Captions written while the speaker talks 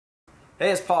Hey,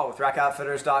 it's Paul with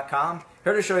RackOutfitters.com.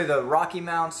 Here to show you the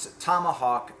RockyMounts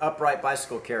TomaHawk upright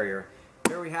bicycle carrier.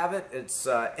 Here we have it. It's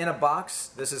in a box.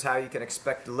 This is how you can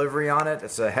expect delivery on it.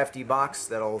 It's a hefty box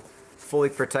that'll fully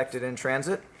protect it in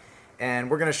transit. And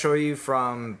we're going to show you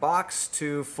from box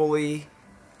to fully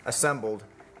assembled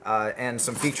and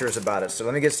some features about it. So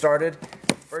let me get started.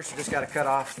 First, you just got to cut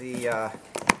off the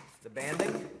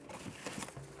banding.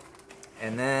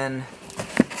 And then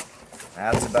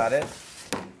that's about it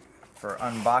for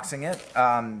unboxing it.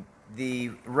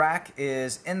 The rack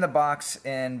is in the box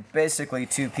in basically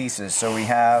two pieces. So we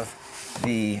have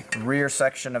the rear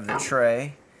section of the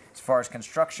tray. As far as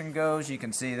construction goes, you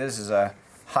can see this is a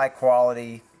high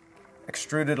quality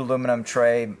extruded aluminum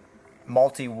tray,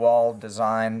 multi-wall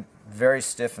design, very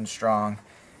stiff and strong.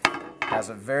 Has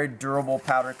a very durable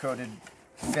powder coated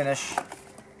finish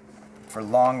for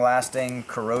long lasting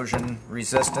corrosion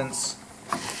resistance.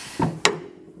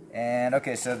 And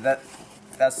okay, so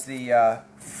that's the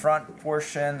front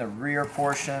portion, the rear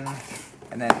portion,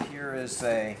 and then here is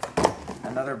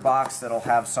another box that'll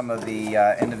have some of the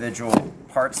individual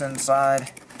parts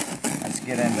inside. Let's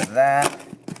get into that.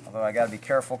 Although I gotta be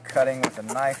careful cutting with a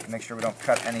knife to make sure we don't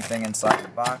cut anything inside the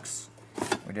box.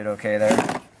 We did okay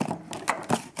there.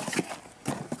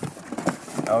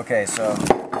 Okay, so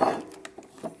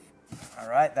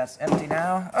alright, that's empty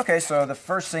now. Okay, so the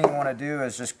first thing you want to do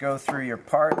is just go through your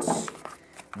parts,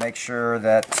 make sure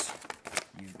that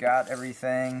you've got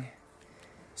everything.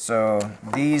 So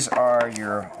these are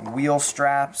your wheel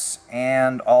straps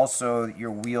and also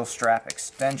your wheel strap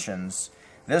extensions.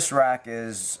 This rack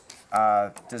is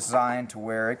designed to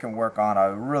where it can work on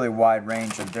a really wide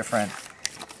range of different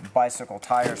bicycle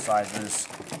tire sizes,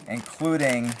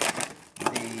 including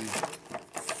the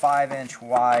 5-inch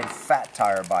wide fat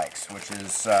tire bikes, which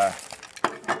is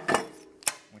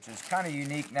kind of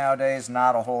unique nowadays.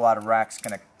 Not a whole lot of racks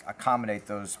can accommodate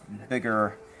those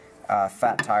bigger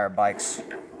fat tire bikes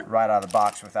right out of the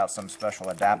box without some special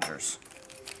adapters.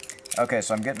 Okay,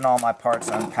 so I'm getting all my parts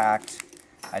unpacked,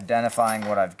 identifying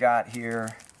what I've got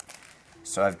here.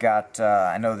 So I've got,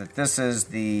 I know that this is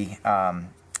the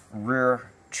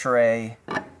rear tray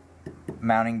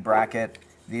mounting bracket.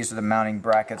 These are the mounting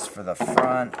brackets for the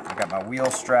front. I've got my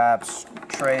wheel straps,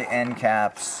 tray end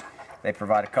caps. They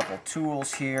provide a couple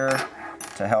tools here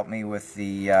to help me with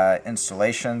the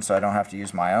installation so I don't have to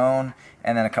use my own,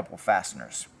 and then a couple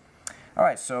fasteners.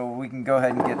 Alright, so we can go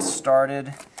ahead and get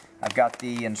started. I've got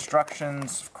the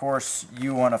instructions. Of course,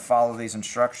 you want to follow these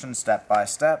instructions step by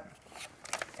step,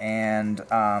 and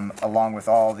along with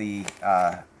all the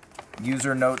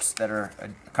user notes that are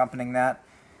accompanying that.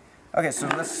 Okay, so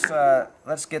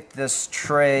let's get this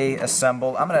tray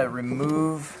assembled. I'm going to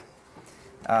remove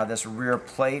this rear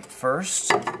plate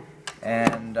first,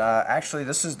 and actually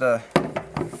this is the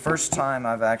first time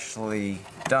I've actually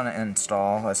done an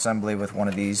install assembly with one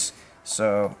of these,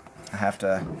 so I have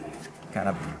to kind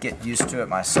of get used to it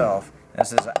myself.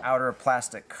 This is an outer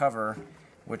plastic cover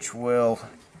which will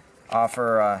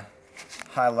offer a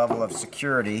high level of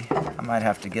security. I might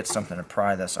have to get something to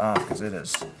pry this off because it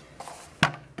is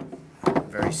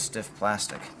very stiff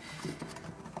plastic.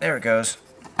 There it goes.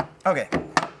 Okay,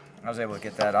 I was able to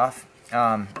get that off.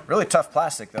 Really tough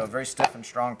plastic though, very stiff and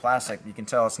strong plastic. You can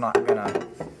tell it's not gonna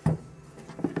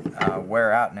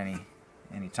wear out in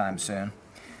any time soon.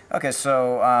 Okay,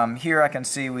 so here I can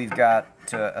see we've got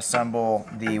to assemble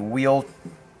the wheel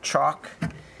chock,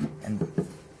 and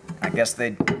I guess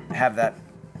they have that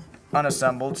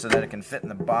unassembled so that it can fit in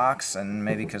the box, and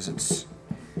maybe because it's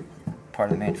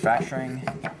part of the manufacturing.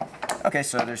 Okay,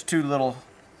 so there's two little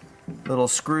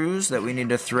screws that we need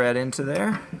to thread into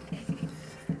there.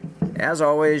 As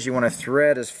always, you want to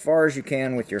thread as far as you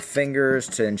can with your fingers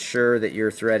to ensure that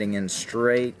you're threading in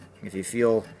straight. If you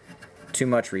feel too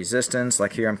much resistance,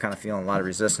 like here I'm kind of feeling a lot of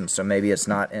resistance, so maybe it's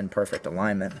not in perfect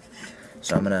alignment.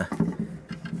 So I'm going to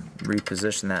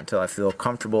reposition that until I feel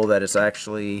comfortable that it's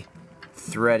actually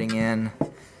threading in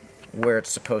where it's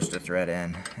supposed to thread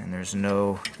in, and there's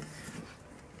no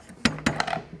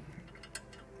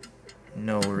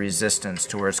resistance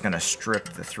to where it's going to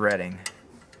strip the threading.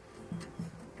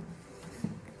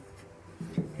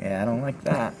 Yeah, I don't like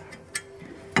that.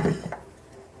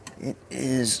 It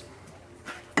is.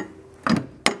 Let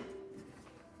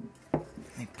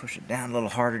me push it down a little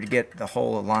harder to get the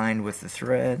hole aligned with the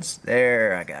threads.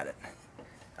 There, I got it.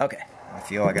 Okay, I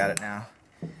feel I got it now.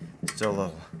 It's still a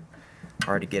little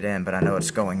hard to get in, but I know it's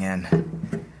going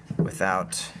in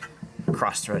without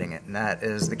cross-threading it, and that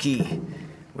is the key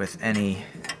with any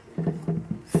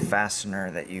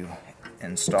fastener that you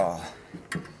install.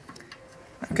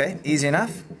 Okay, easy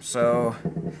enough. So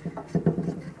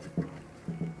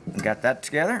got that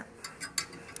together.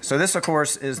 So this, of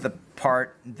course, is the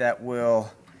part that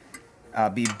will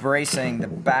be bracing the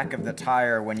back of the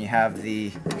tire when you have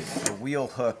the wheel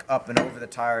hook up and over the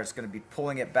tire. It's going to be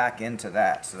pulling it back into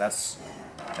that. So that's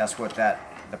what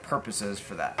the purpose is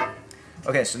for that.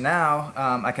 Okay, so now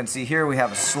I can see here we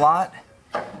have a slot,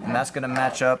 and that's going to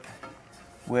match up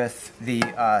with the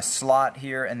slot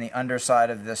here in the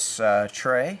underside of this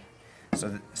tray.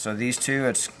 So these two,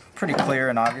 it's pretty clear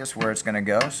and obvious where it's going to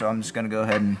go. So I'm just going to go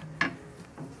ahead and,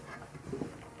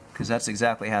 because that's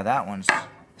exactly how that one's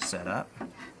set up.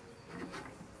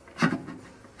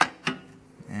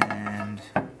 And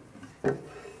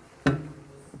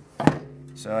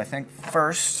so I think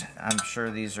first, I'm sure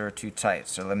these are too tight.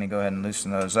 So let me go ahead and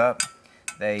loosen those up.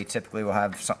 They typically will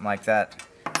have something like that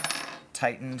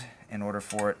tightened in order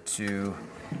for it to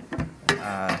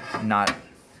not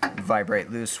vibrate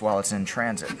loose while it's in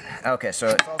transit. Okay, so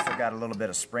it's also got a little bit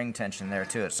of spring tension there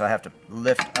to it, so I have to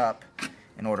lift up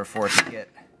in order for it to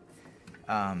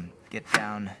get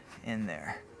down in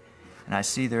there. And I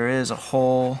see there is a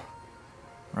hole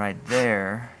right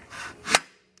there.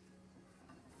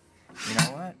 You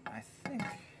know what? I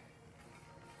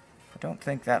don't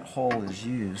think that hole is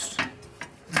used.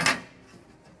 I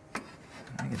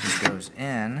think it just goes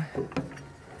in,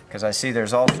 because I see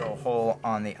there's also a hole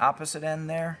on the opposite end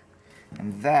there,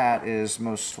 and that is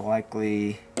most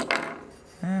likely,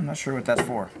 I'm not sure what that's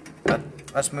for, but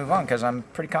let's move on, because I'm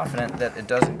pretty confident that it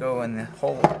doesn't go in the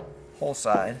whole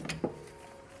side.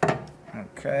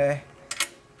 Okay,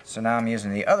 so now I'm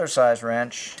using the other size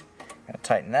wrench. Gotta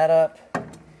tighten that up,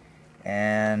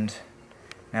 and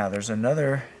now there's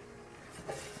another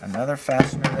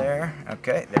fastener there.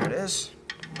 Okay, there it is.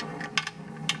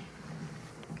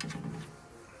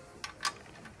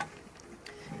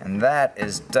 And that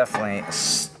is definitely a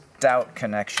stout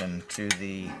connection to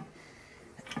the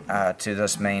to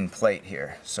this main plate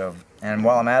here. So, and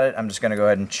while I'm at it, I'm just going to go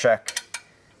ahead and check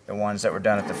the ones that were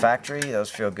done at the factory. Those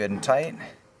feel good and tight.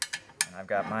 And I've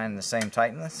got mine the same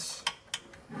tightness.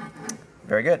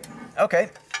 Very good. Okay,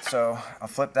 so I'll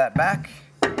flip that back.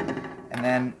 And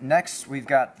then next we've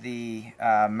got the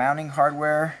mounting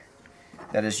hardware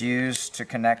that is used to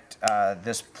connect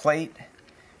this plate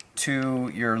to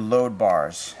your load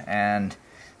bars. And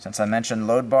since I mentioned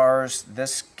load bars,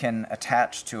 this can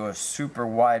attach to a super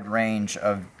wide range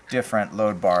of different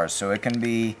load bars. So it can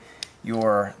be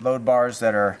your load bars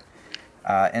that are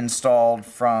installed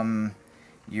from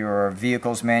your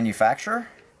vehicle's manufacturer,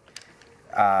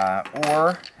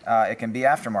 or it can be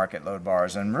aftermarket load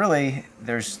bars. And really,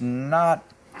 there's not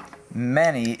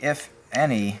many, if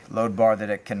any, load bar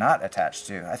that it cannot attach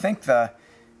to. I think the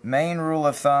main rule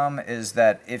of thumb is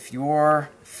that if your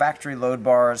factory load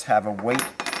bars have a weight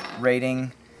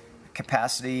rating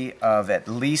capacity of at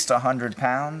least 100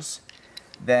 pounds,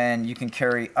 then you can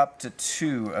carry up to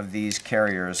 2 of these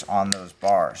carriers on those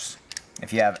bars.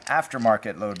 If you have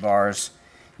aftermarket load bars,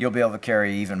 you'll be able to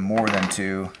carry even more than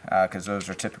 2, because those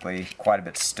are typically quite a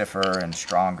bit stiffer and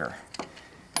stronger.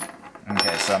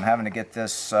 Okay, so I'm having to get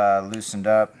this loosened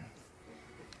up,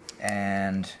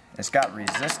 and it's got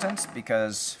resistance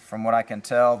because, from what I can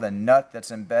tell, the nut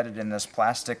that's embedded in this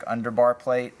plastic underbar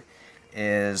plate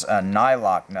is a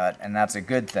nylock nut, and that's a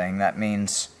good thing. That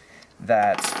means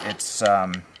that it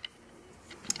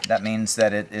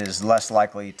is less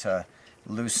likely to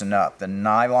loosen up. The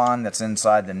nylon that's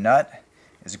inside the nut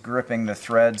is gripping the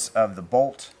threads of the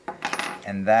bolt,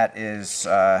 and that is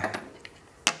a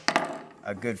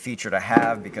good feature to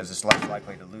have because it's less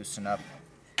likely to loosen up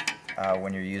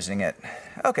when you're using it.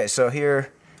 Okay, so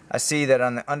here I see that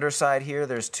on the underside here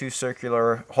there's 2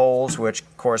 circular holes which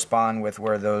correspond with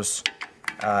where those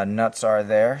nuts are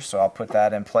there, so I'll put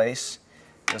that in place.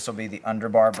 This will be the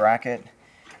underbar bracket.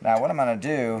 Now what I'm going to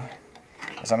do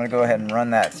is I'm going to go ahead and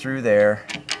run that through there,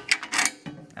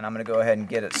 and I'm going to go ahead and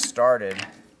get it started.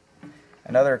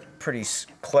 Another pretty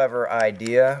clever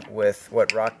idea with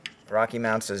what Rocky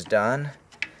Mounts has done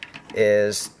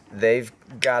is they've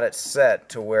got it set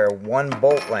to where one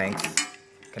bolt length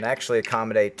can actually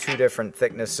accommodate 2 different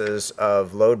thicknesses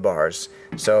of load bars.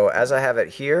 So as I have it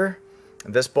here,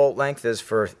 this bolt length is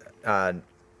for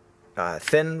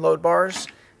thin load bars,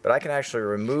 but I can actually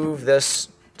remove this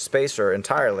spacer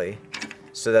entirely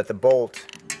so that the bolt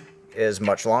is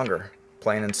much longer.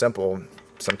 Plain and simple.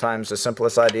 Sometimes the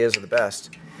simplest ideas are the best.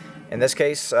 In this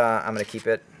case, I'm going to keep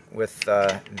it with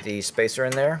the spacer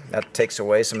in there. That takes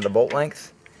away some of the bolt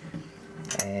length.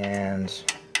 And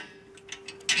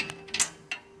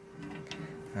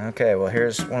okay, well,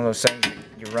 here's one of those things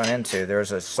you run into.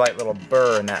 There's a slight little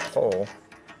burr in that hole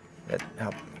that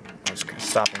was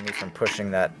stopping me from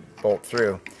pushing that bolt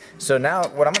through. So now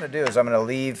what I'm going to do is I'm going to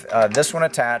leave this one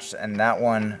attached and that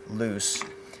one loose.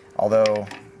 Although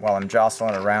while I'm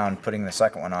jostling around putting the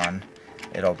second one on,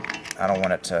 I don't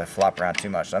want it to flop around too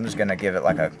much. So I'm just going to give it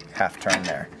like a half turn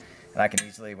there. And I can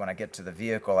easily, when I get to the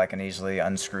vehicle, I can easily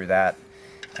unscrew that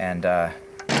and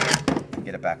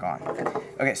get it back on.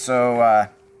 Okay, so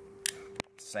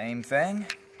same thing.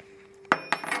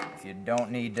 If you don't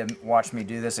need to watch me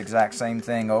do this exact same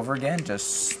thing over again,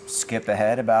 just skip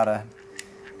ahead about a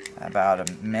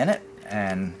minute,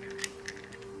 and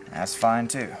that's fine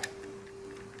too.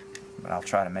 But I'll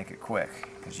try to make it quick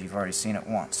because you've already seen it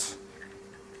once.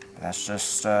 But that's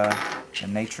just the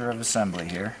nature of assembly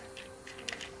here.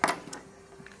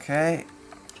 Okay.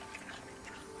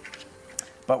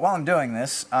 But while I'm doing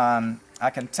this, I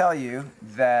can tell you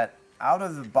that out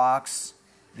of the box,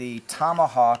 the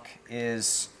Tomahawk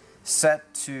is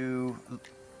set to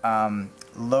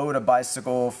load a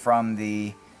bicycle from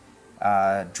the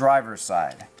driver's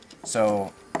side.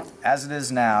 So as it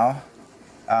is now,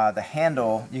 the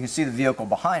handle, you can see the vehicle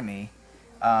behind me,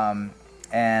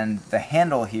 and the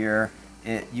handle here,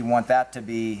 you want that to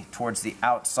be towards the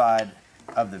outside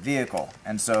of the vehicle.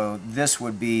 And so this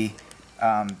would be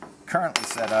currently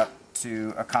set up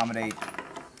to accommodate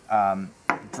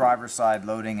driver's side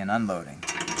loading and unloading.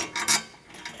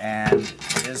 And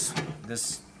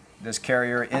this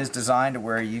carrier is designed to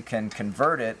where you can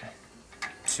convert it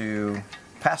to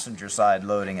passenger side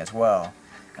loading as well.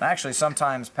 And actually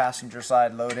sometimes passenger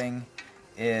side loading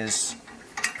is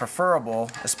preferable,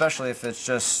 especially if it's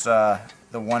just the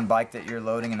one bike that you're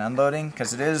loading and unloading,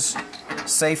 because it is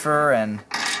safer and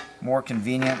more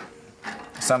convenient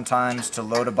sometimes to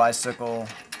load a bicycle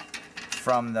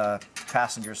from the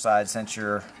passenger side, since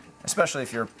especially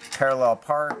if you're parallel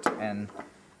parked and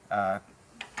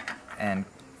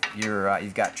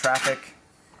you've got traffic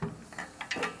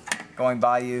going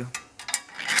by you.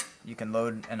 You can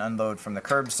load and unload from the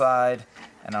curb side,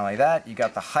 and not only that, you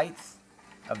got the height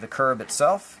of the curb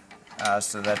itself,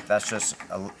 so that's just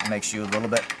makes you a little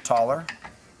bit taller,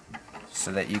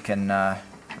 so that you can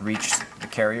reach the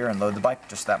carrier and load the bike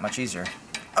just that much easier.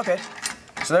 Okay,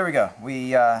 so there we go.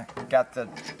 We got the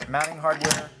mounting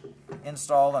hardware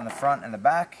installed on the front and the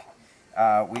back.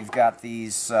 We've got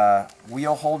these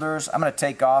wheel holders. I'm going to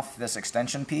take off this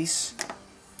extension piece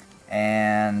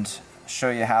and show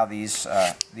you how these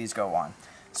go on.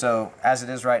 So as it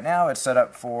is right now, it's set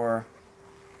up for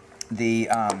the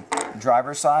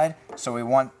driver's side. So we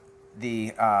want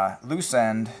the loose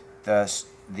end, this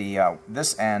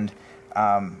end,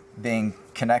 being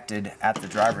connected at the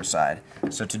driver's side.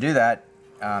 So to do that,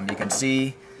 you can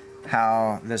see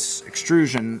how this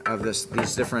extrusion of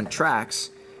these different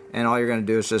tracks, and all you're going to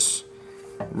do is just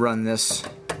run this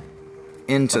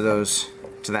into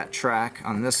that track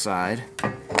on this side.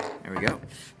 There we go.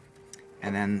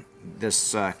 And then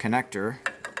this connector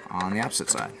on the opposite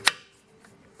side.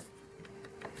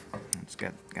 It's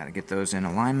got to get those in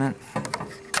alignment.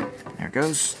 There it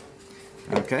goes.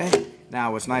 Okay.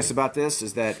 Now what's nice about this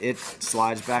is that it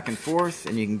slides back and forth,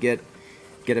 and you can get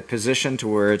it positioned to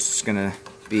where it's going to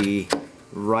be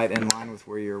right in line with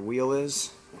where your wheel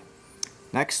is.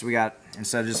 Next, we got,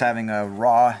 instead of just having a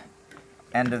raw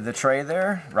end of the tray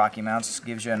there, RockyMounts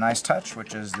gives you a nice touch,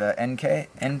 which is the end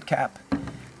cap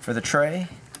for the tray.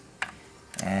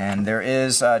 And there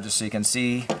is, just so you can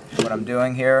see what I'm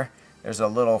doing here, there's a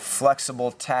little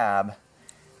flexible tab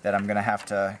that I'm going to have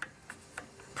to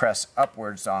press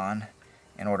upwards on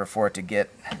in order for it to get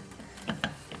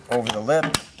over the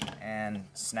lip and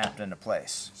snapped into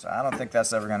place. So I don't think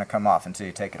that's ever going to come off until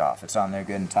you take it off. It's on there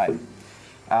good and tight.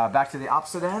 Back to the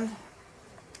opposite end.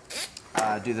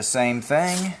 Do the same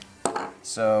thing.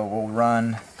 So we'll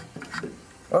run.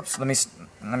 Oops, let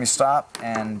me stop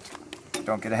and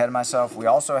don't get ahead of myself. We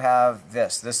also have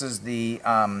this. This is the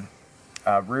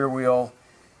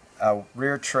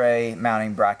rear tray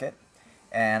mounting bracket,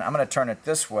 and I'm going to turn it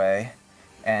this way,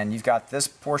 and you've got this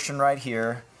portion right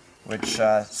here, which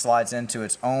slides into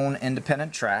its own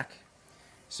independent track.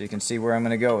 So you can see where I'm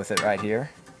going to go with it right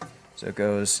here. So it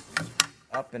goes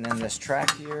up and in this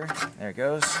track here. There it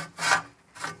goes.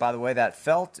 By the way, that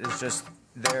felt is just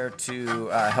there to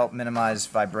help minimize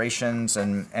vibrations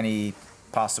and any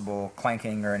possible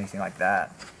clanking or anything like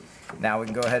that. Now we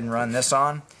can go ahead and run this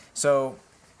on. So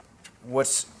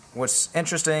what's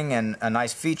interesting and a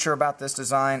nice feature about this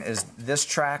design is this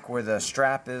track where the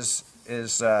strap is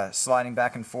sliding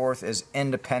back and forth is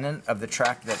independent of the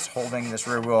track that's holding this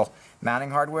rear wheel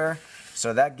mounting hardware.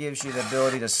 So that gives you the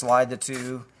ability to slide the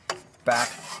two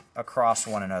back across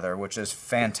one another, which is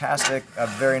fantastic. A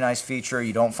very nice feature.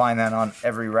 You don't find that on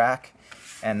every rack,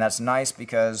 and that's nice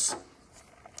because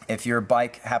If your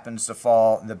bike happens to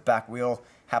fall, the back wheel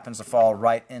happens to fall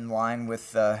right in line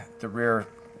with the rear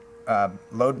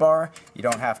load bar, you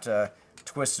don't have to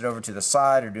twist it over to the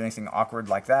side or do anything awkward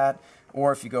like that.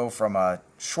 Or if you go from a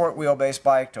short wheelbase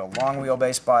bike to a long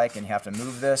wheelbase bike and you have to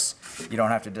move this, you don't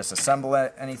have to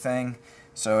disassemble anything.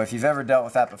 So if you've ever dealt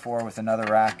with that before with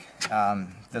another rack,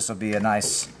 this will be a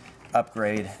nice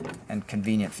upgrade and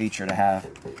convenient feature to have.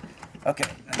 Okay,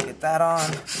 let me get that on.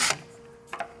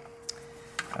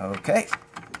 Okay.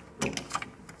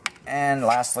 And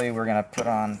lastly, we're going to put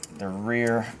on the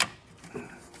rear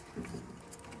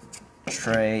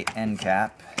tray end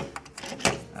cap.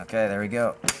 Okay, there we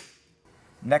go.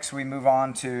 Next we move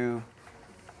on to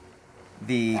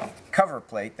the cover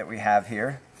plate that we have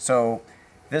here. So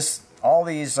all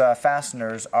these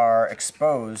fasteners are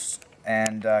exposed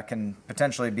and can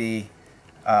potentially be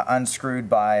unscrewed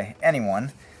by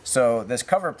anyone. So this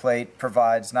cover plate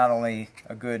provides not only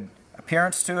a good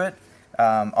appearance to it,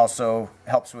 also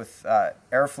helps with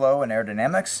airflow and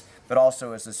aerodynamics, but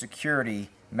also as a security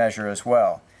measure as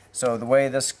well. So the way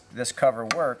this cover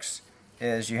works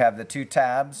is you have the two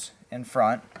tabs in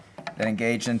front that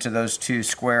engage into those two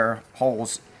square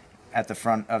holes at the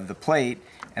front of the plate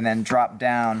and then drop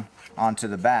down onto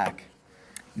the back.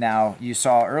 Now you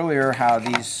saw earlier how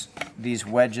these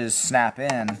wedges snap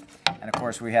in, and of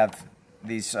course we have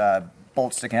these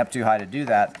bolts sticking up too high to do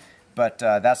that, but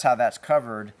that's how that's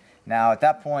covered. Now at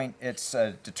that point it's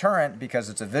a deterrent because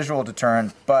it's a visual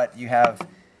deterrent, but you have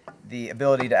the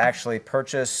ability to actually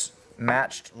purchase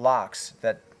matched locks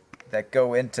that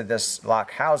go into this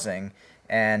lock housing,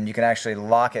 and you can actually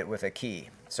lock it with a key.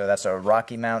 So that's a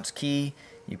RockyMounts key.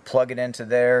 You plug it into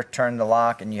there, turn the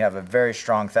lock, and you have a very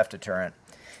strong theft deterrent.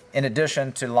 In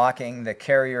addition to locking the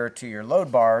carrier to your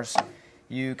load bars,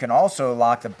 you can also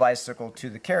lock the bicycle to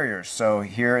the carriers. So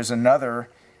here is another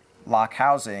lock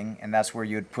housing, and that's where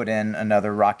you would put in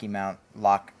another RockyMount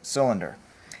lock cylinder.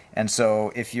 And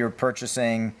so if you're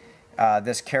purchasing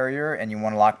this carrier and you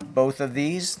want to lock both of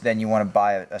these, then you want to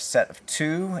buy a set of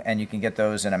two, and you can get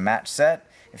those in a match set.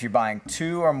 If you're buying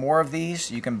two or more of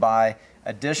these, you can buy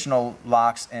additional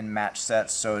locks in match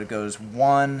sets. So it goes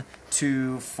 1,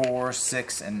 2, 4,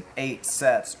 6, and 8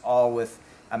 sets, all with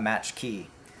a match key.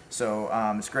 So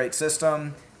it's a great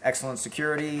system, excellent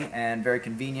security, and very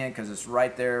convenient because it's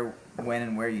right there when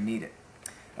and where you need it.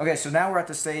 Okay, so now we're at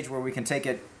the stage where we can take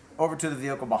it over to the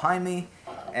vehicle behind me,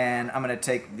 and I'm going to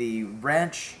take the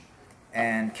wrench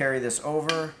and carry this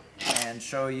over and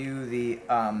show you the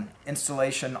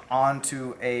installation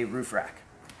onto a roof rack.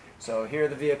 So here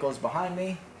the vehicle is behind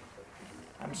me.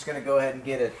 I'm just going to go ahead and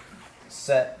get it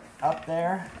set up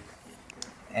there,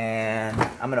 and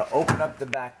I'm going to open up the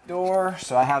back door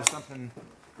so I have something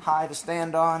high to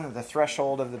stand on, the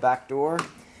threshold of the back door.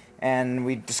 And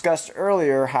we discussed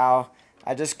earlier how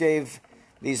I just gave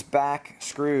these back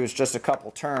screws just a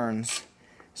couple turns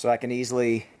so I can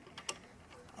easily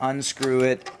unscrew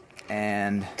it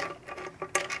and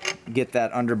get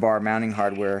that underbar mounting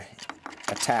hardware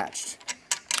attached.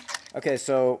 Okay,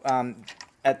 so I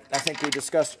think we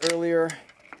discussed earlier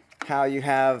how you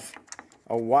have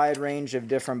a wide range of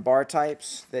different bar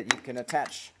types that you can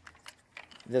attach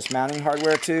this mounting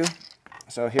hardware to.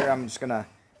 So here I'm just going to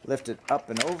lift it up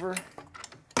and over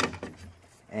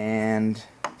and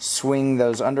swing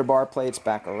those underbar plates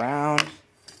back around.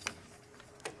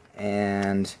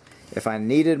 And if I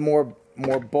needed more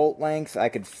bolt length, I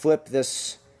could flip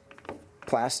this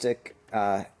plastic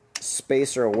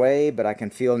spacer away, but I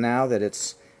can feel now that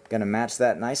it's going to match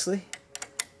that nicely.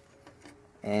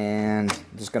 And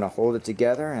I'm just going to hold it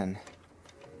together and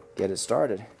get it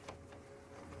started.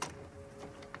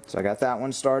 So I got that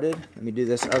one started. Let me do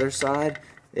this other side.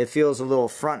 It feels a little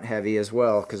front heavy as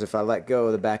well, because if I let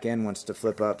go, the back end wants to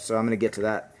flip up. So I'm going to get to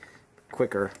that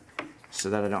quicker so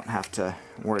that I don't have to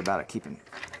worry about it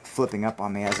flipping up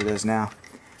on me as it is now.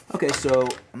 Okay, so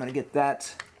I'm going to get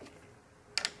that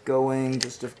going,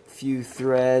 just a few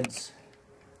threads.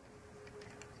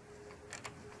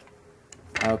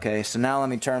 Okay, so now let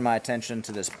me turn my attention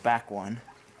to this back one.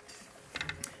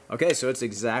 Okay, so it's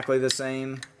exactly the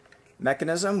same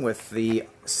mechanism with the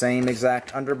same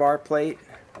exact underbar plate,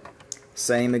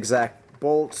 same exact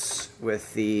bolts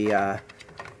with the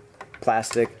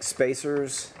plastic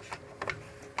spacers.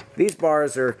 These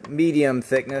bars are medium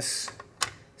thickness.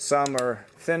 Some are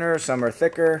thinner, some are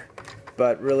thicker,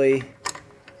 but really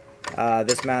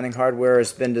this mounting hardware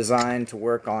has been designed to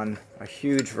work on a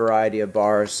huge variety of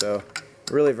bars, so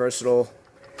really versatile.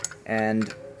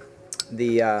 And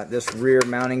this rear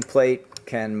mounting plate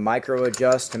can micro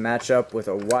adjust to match up with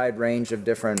a wide range of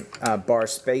different bar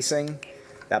spacing.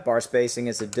 That bar spacing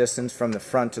is the distance from the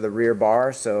front to the rear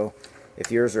bar, so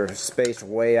If yours are spaced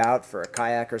way out for a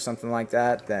kayak or something like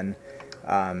that, then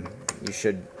you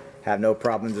should have no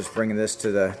problem just bringing this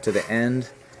to the end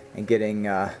and getting,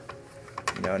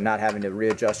 you know, not having to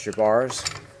readjust your bars.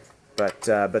 But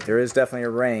there is definitely a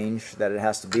range that it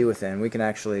has to be within. We can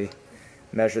actually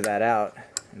measure that out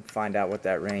and find out what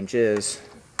that range is.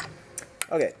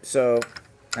 Okay, so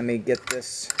let me get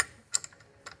this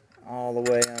all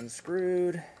the way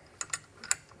unscrewed.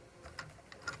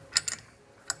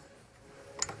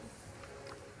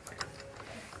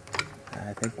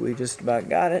 I think we just about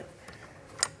got it.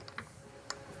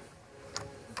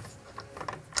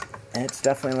 And it's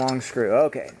definitely a long screw.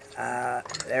 Okay,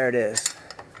 there it is.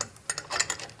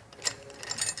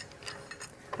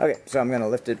 Okay, so I'm going to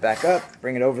lift it back up,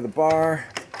 bring it over the bar,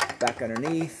 back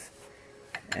underneath,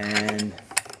 and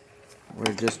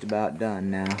we're just about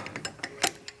done now.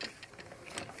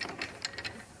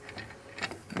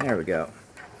 There we go.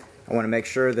 I want to make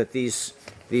sure that these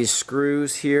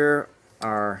screws here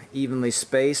are evenly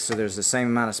spaced, so there's the same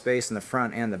amount of space in the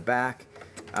front and the back.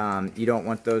 You don't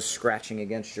want those scratching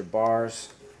against your bars.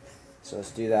 So let's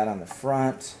do that on the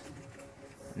front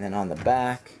and then on the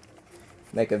back.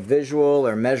 Make a visual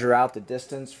or measure out the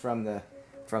distance from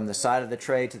the side of the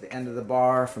tray to the end of the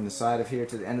bar, from the side of here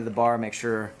to the end of the bar. Make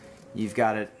sure you've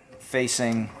got it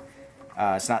facing,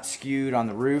 it's not skewed on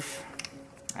the roof.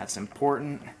 That's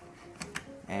important.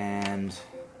 And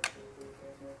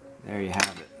there you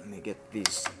have it. Let me get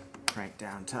these cranked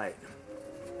down tight.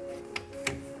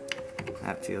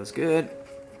 That feels good.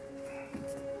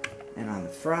 And on the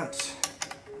front,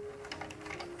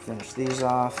 finish these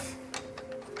off.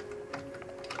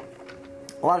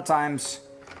 A lot of times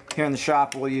here in the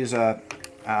shop we'll use a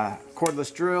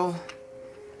cordless drill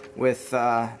with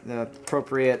the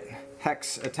appropriate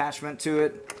hex attachment to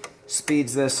it.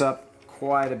 Speeds this up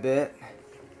quite a bit.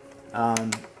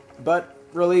 But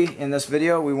really in this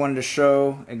video we wanted to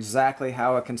show exactly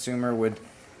how a consumer would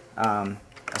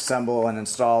assemble and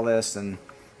install this and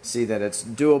see that it's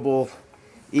doable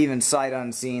even sight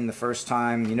unseen the first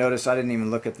time. You notice I didn't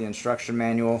even look at the instruction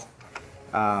manual.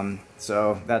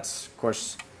 So that's of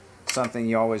course something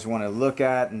you always want to look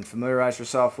at and familiarize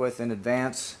yourself with in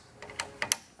advance.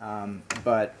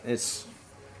 But it's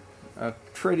a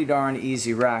pretty darn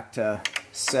easy rack to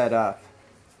set up.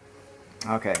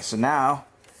 Okay, so now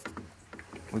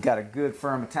we've got a good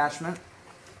firm attachment.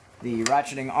 The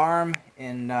ratcheting arm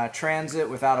in transit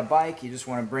without a bike, you just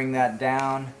want to bring that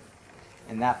down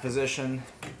in that position.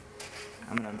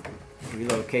 I'm going to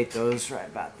relocate those right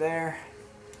about there.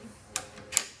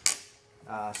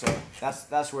 So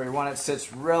that's where you want it. It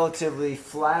sits relatively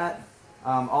flat.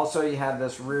 Also, you have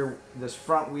this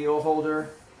front wheel holder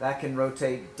that can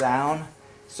rotate down.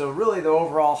 So really, the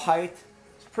overall height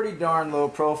is pretty darn low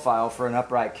profile for an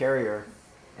upright carrier,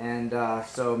 and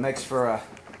so it makes for a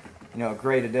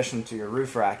great addition to your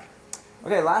roof rack.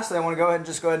 Okay, lastly, I want to go ahead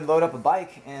and load up a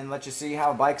bike and let you see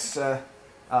how a bike's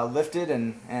lifted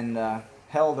and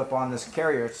held up on this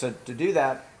carrier. So to do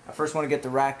that, I first want to get the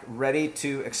rack ready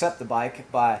to accept the bike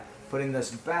by putting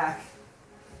this back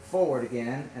forward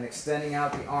again and extending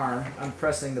out the arm. I'm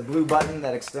pressing the blue button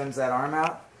that extends that arm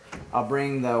out. I'll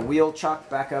bring the wheel chuck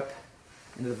back up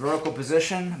into the vertical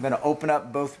position. I'm going to open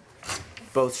up both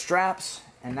straps,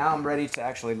 and now I'm ready to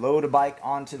actually load a bike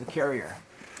onto the carrier.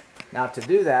 Now to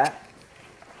do that,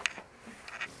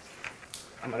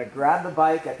 I'm going to grab the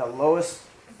bike at the lowest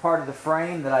part of the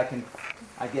frame that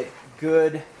I get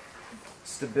good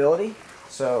stability.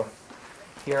 So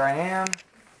here I am.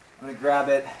 I'm going to grab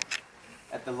it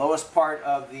at the lowest part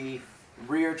of the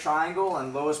rear triangle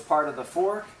and lowest part of the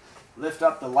fork. Lift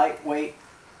up the lightweight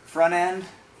front end,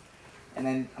 and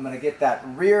then I'm going to get that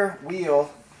rear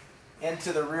wheel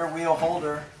into the rear wheel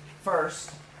holder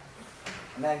first,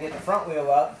 and then get the front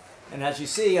wheel up. And as you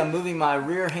see, I'm moving my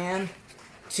rear hand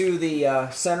to the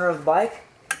center of the bike,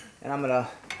 and I'm going to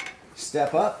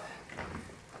step up.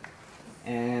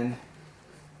 And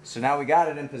so now we got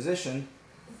it in position.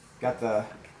 Got the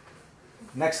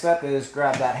next step is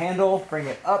grab that handle, bring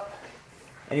it up,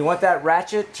 and you want that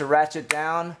ratchet to ratchet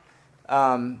down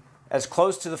as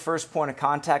close to the first point of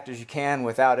contact as you can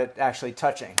without it actually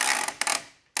touching.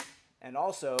 And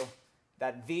also,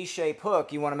 that V-shape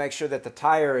hook, you want to make sure that the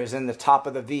tire is in the top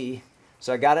of the V.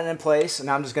 So I got it in place, and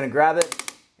now I'm just going to grab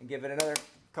it and give it another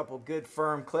couple good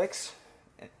firm clicks.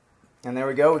 And there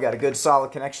we go. We got a good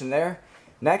solid connection there.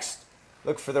 Next,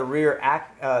 look for the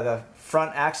the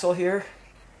front axle here,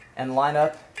 and line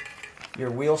up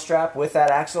your wheel strap with that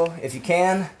axle. If you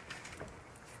can,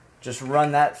 just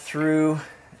run that through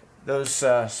those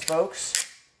spokes,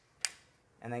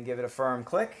 and then give it a firm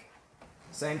click.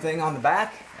 Same thing on the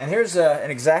back. And here's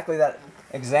exactly that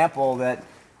example that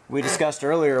we discussed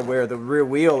earlier where the rear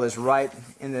wheel is right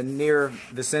in the near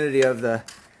vicinity of the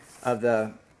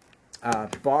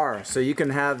bar. So you can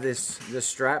have this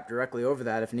strap directly over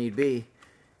that if need be.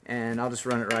 And I'll just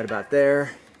run it right about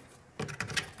there.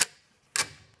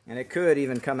 And it could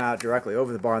even come out directly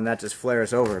over the bar and that just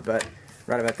flares over, but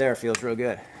right about there feels real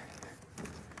good.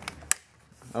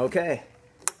 Okay.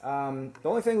 The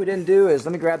only thing we didn't do is,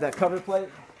 let me grab that cover plate.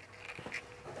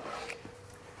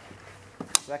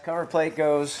 So that cover plate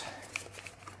goes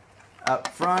up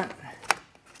front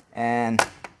and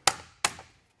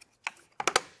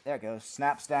there it goes,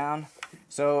 snaps down.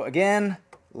 So again,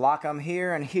 lock them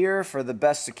here and here for the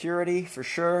best security for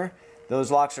sure. Those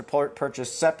locks are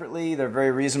purchased separately. They're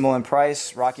very reasonable in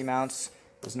price. Rocky Mounts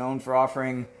is known for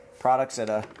offering products at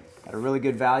a really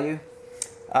good value.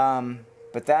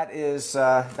 But that is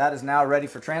now ready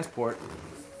for transport.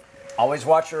 Always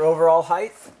watch your overall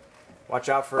height. Watch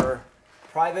out for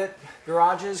private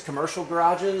garages, commercial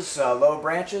garages, low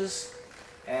branches,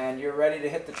 and you're ready to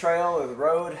hit the trail or the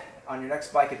road on your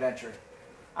next bike adventure.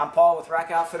 I'm Paul with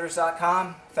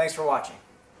rackoutfitters.com. Thanks for watching.